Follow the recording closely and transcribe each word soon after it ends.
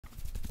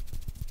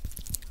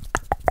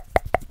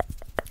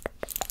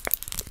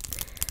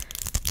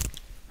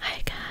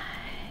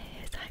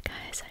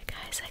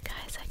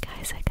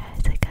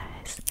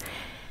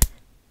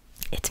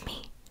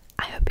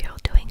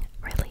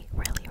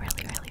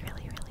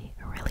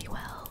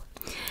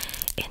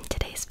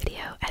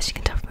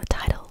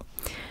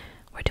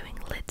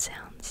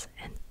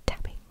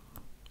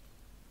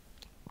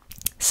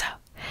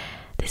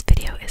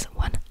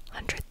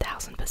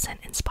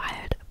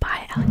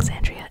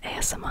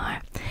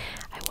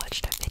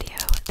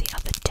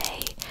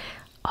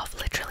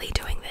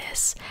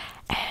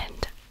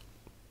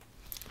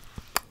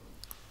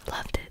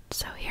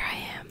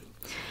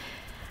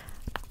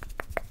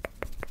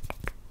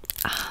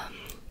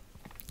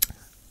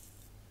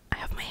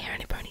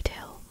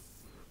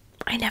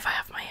I never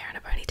have my hair in a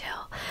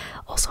ponytail.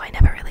 Also, I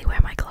never really wear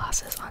my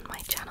glasses on my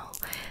channel.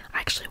 I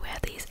actually wear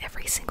these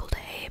every single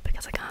day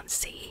because I can't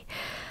see,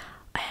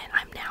 and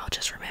I'm now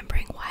just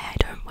remembering why I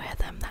don't wear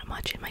them that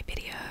much in my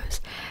videos,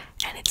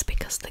 and it's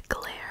because the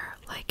glare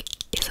like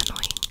is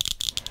annoying.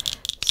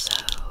 So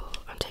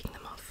I'm taking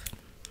them off.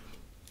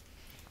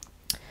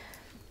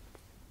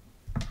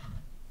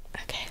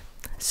 Okay,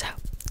 so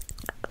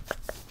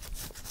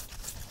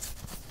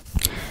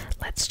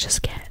let's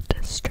just get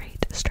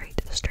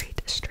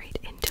straight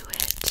into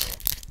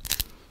it.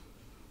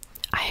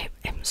 I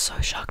am so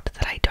shocked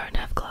that I don't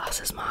have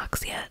glasses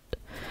marks yet.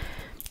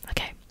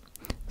 Okay,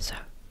 so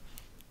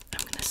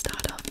I'm gonna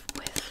start off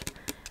with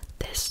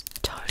this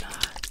toner.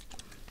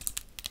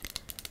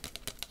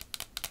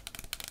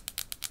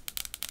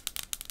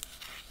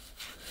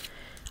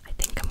 I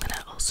think I'm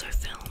gonna also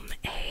film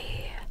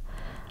a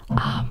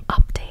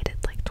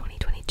updated like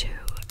 2022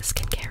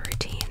 skincare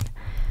routine.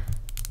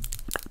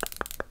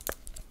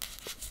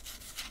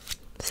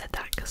 Said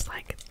that because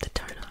like the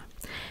toner.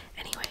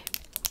 Anyway,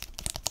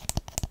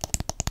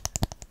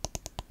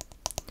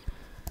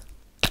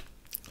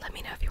 let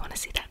me know if you want to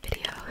see that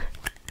video.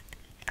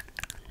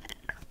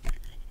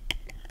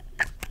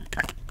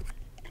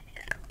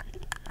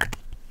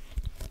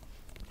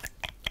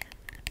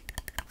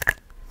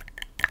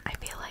 I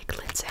feel like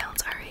lid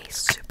sounds are a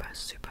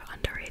super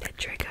underrated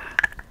trigger.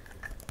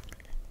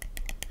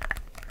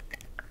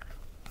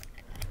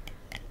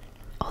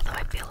 Although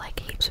I feel like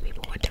heaps of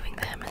people were doing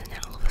them and then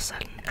all of a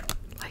sudden,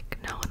 like,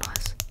 no one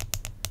was.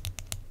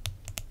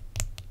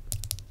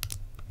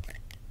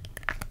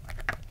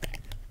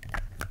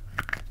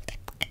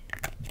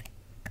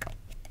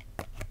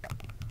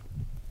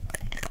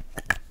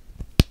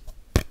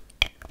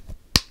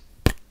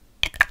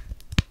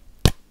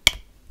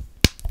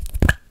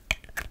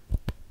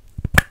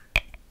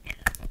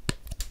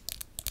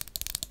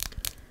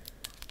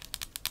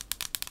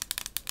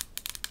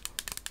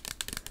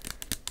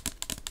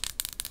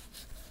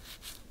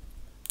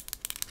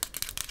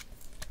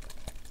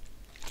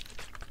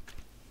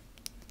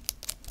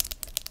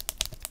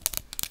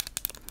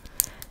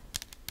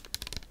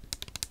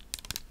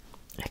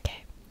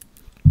 Okay.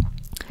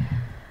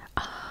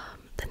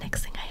 The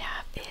next thing I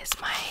have is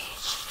my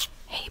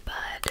Hey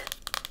Bud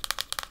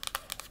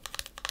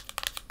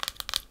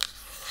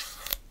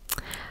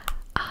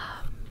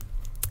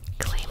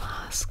clay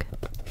mask.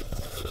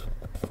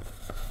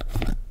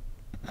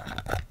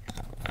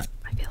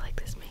 I feel like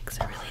this makes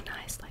a really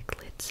nice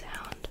like lid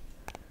sound.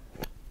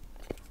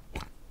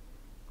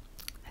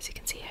 As you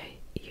can see, I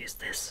use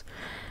this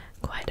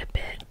quite a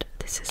bit.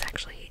 This is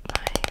actually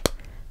my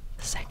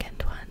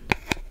second one.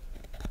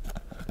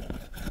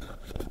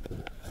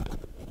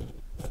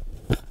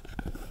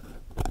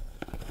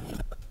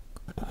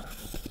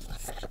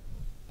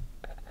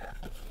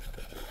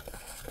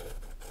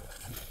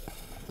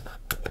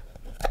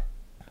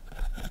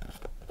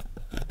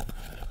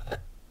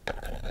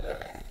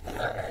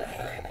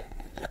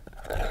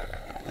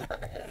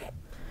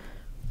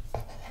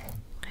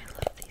 I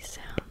love these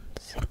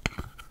sounds.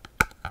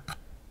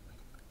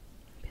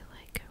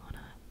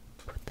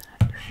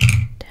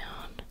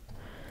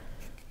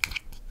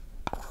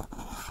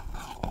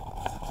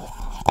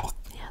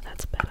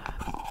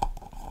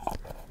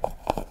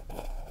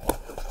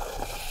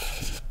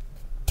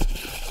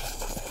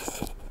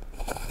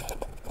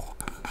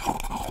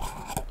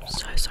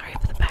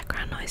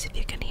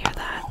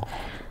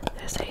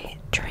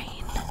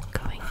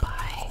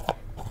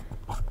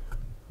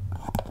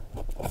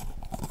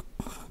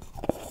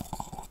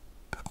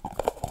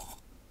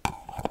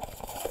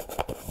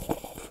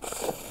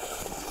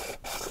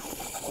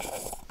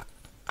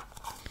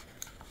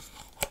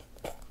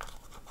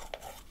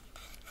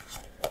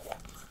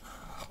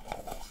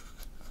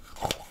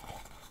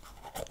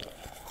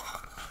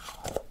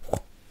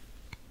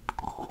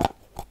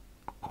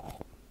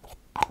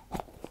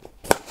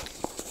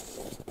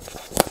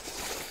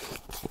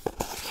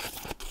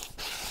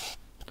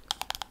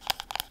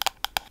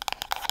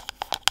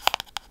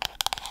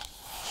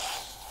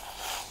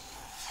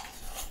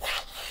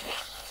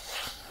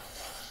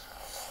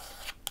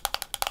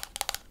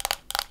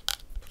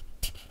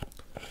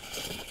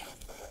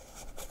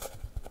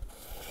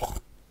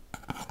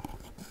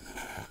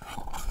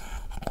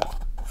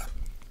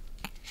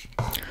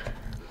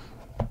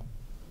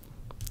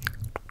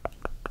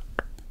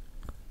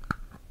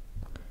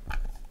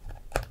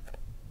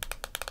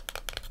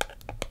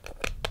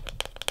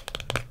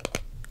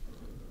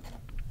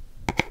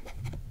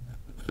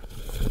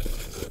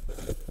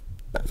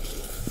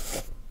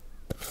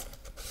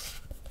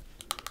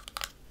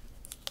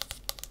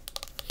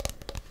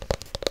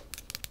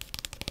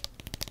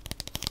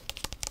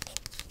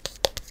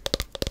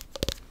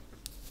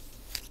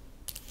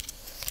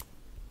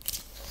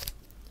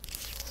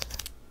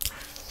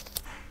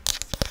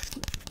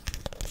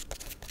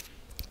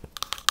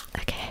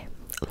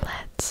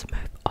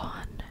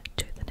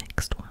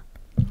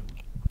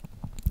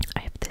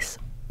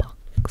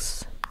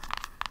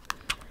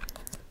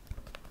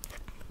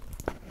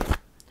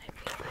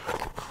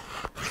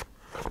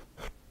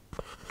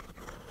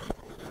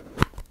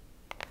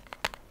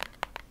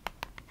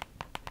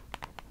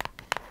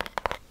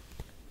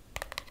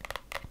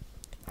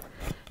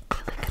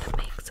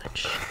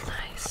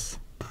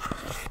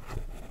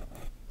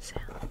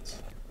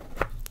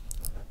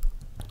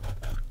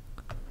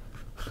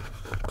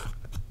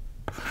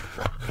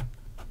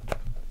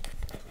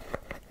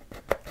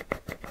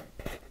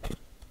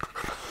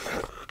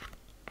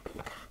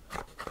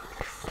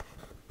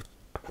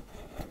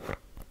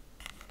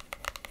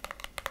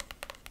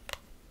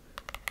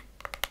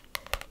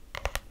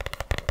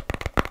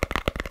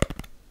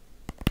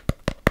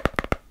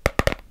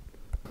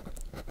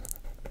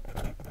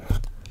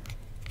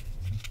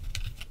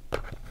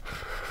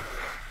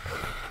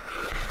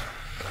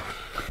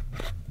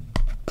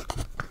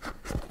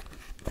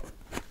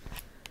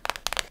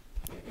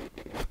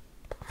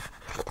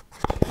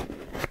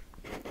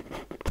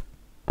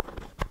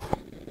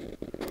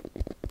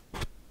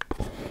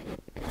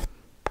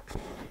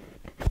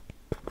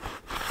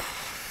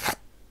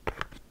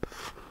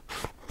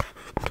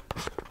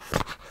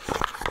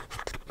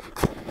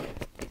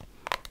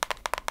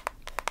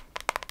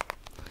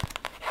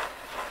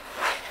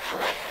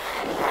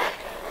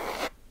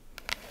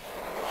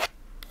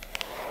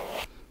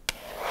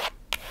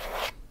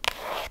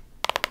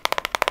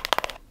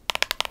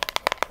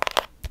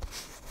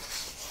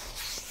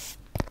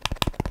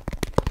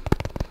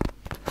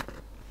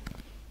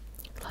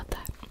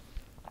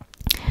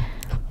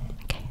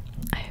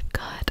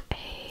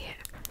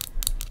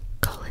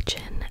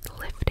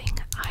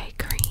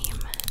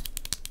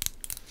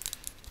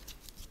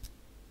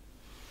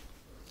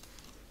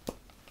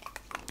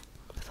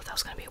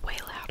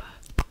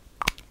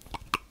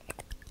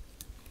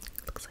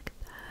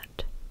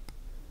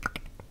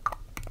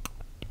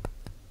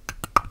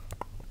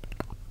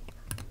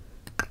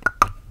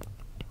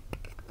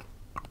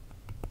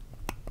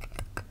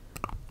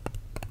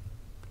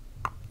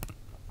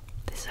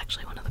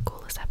 actually one of the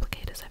coolest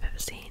applicators I've ever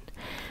seen.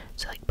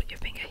 So like put your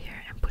finger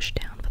here and push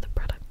down for the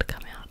product to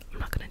come out. I'm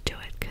not gonna do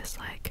it because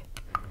like,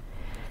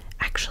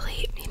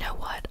 actually, you know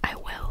what, I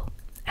will,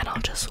 and I'll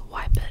just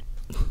wipe it.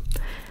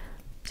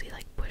 So you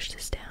like push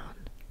this down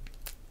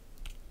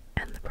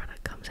and the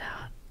product comes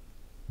out.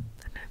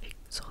 I don't know if you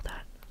saw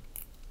that.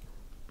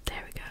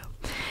 There we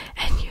go.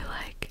 And you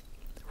like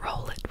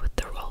roll it with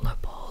the roller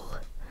ball.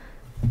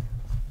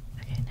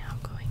 Okay, now I'm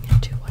going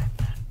to wipe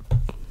that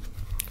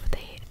with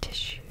a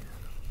tissue.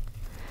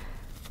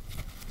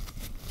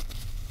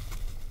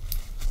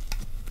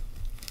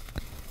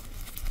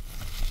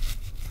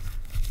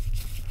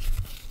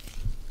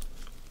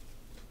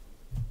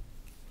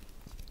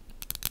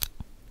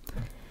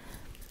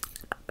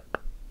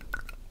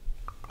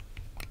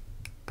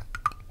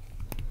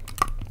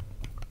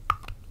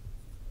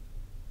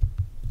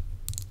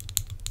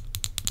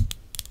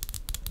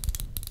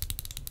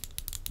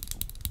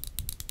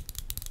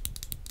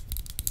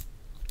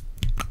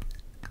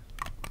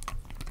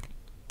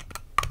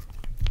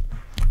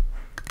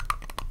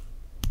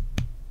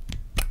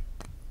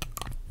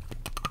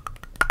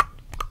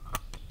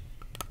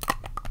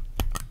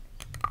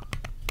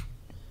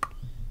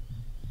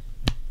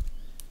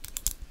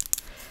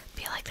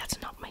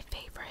 That's not my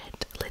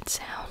favorite lid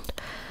sound,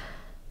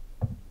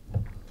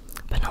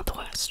 but not the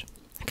worst.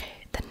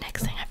 Okay, the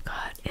next thing I've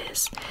got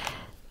is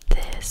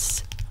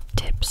this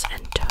tips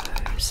and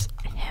toes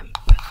hemp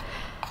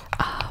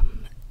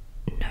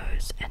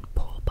nose and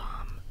paw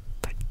balm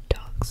for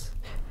dogs.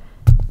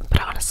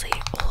 But honestly,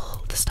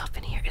 all the stuff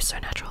in here is so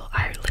natural.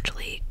 I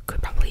literally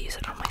could probably use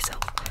it on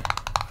myself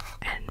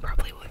and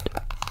probably would.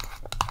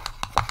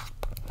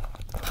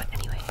 But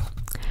anyway,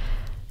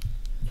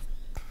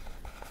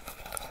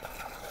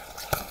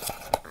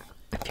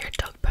 if you're a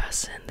dog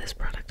person, this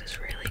product is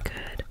really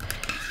good.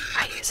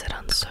 I use it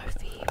on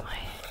Sophie, my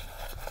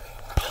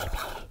baby,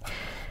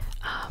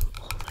 all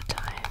the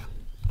time.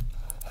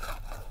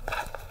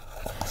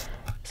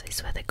 So I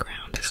swear the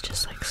ground is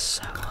just like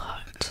so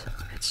hot.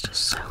 It's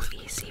just so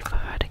easy for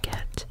her to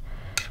get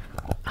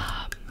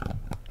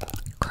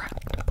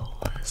cracked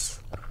paws.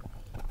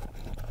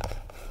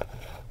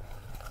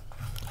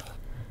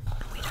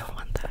 And we don't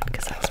want that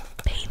because that's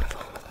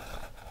painful.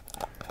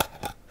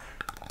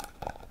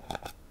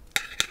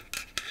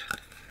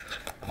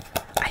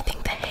 I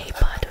think the Hey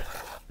Bud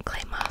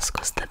clay mask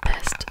was the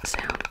best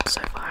sound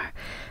so far.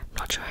 I'm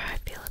not sure how I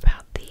feel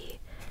about the,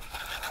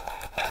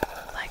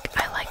 like,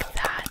 I like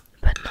that,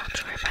 but not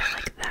sure if I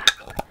like that.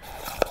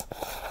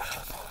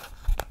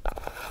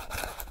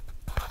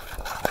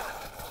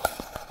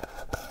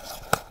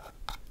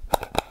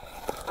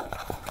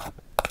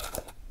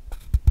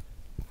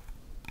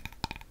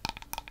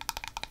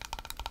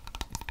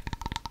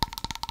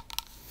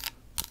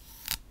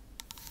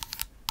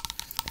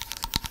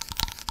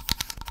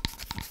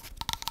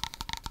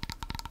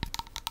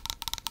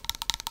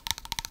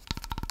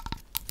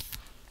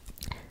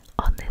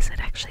 On this it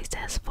actually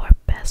says for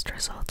best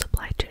results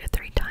apply 2 to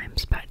 3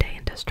 times per day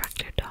and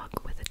distract your dog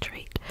with a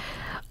treat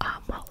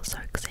while it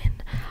soaks in.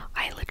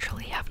 I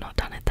literally have not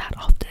done it that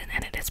often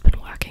and it has been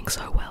working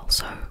so well,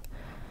 so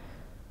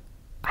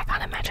I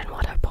can't imagine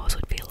what her paws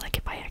would feel like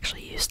if I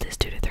actually used this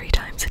 2 to 3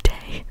 times a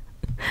day.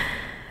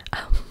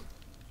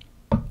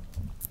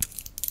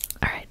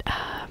 Alright,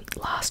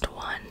 last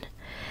one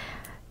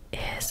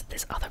is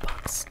this other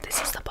box.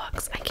 This is the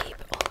box I keep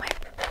all my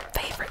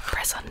favorite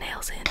press-on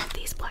nails in.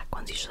 These black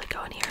ones usually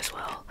go in here as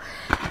well.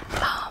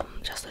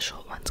 Just the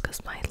short ones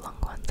because my long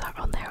ones are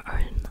on their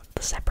own,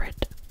 the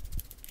separate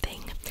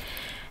thing.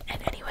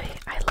 And anyway,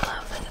 I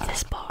love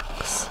this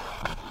box.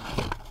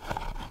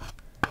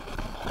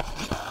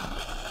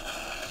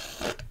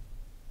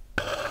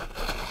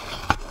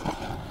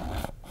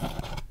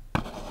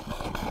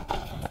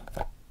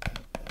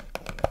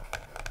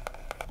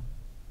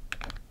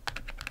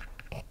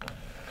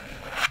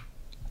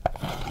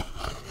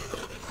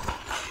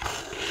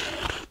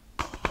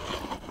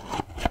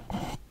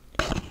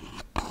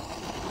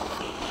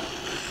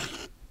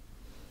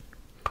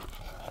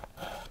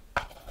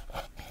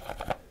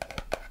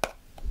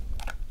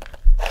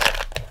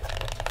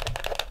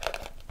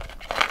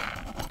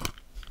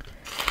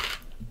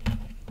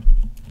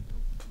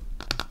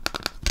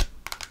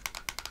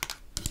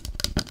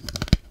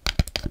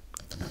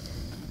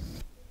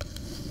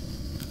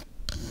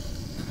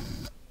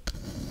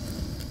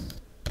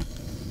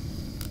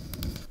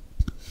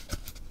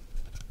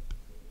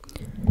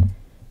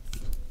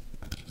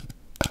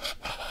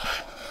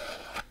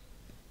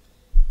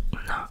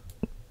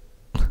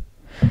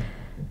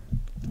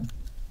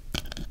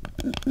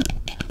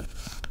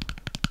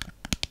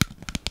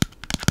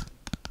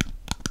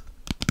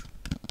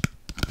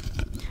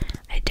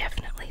 I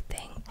definitely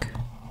think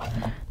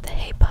the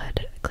Hey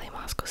Bud clay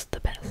mask was the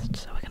best,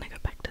 so we're gonna go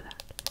back to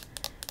that.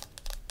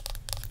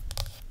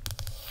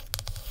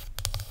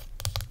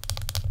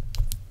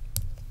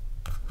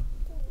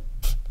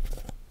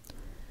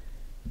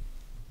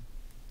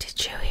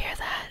 Did you hear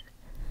that?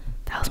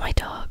 That was my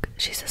dog.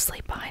 She's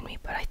asleep behind me,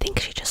 but I think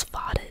she just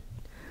farted.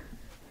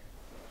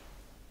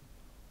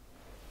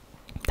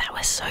 That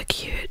are so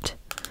cute.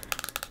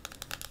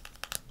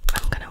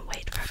 I'm gonna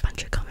wait for a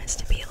bunch of comments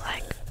to be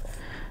like,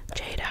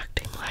 Jade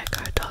acting like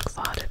her dog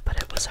farted, but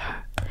it was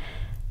her.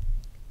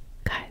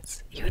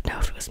 Guys, you would know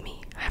if it was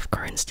me. I have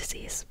Crohn's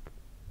disease.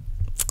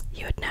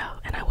 You would know,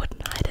 and I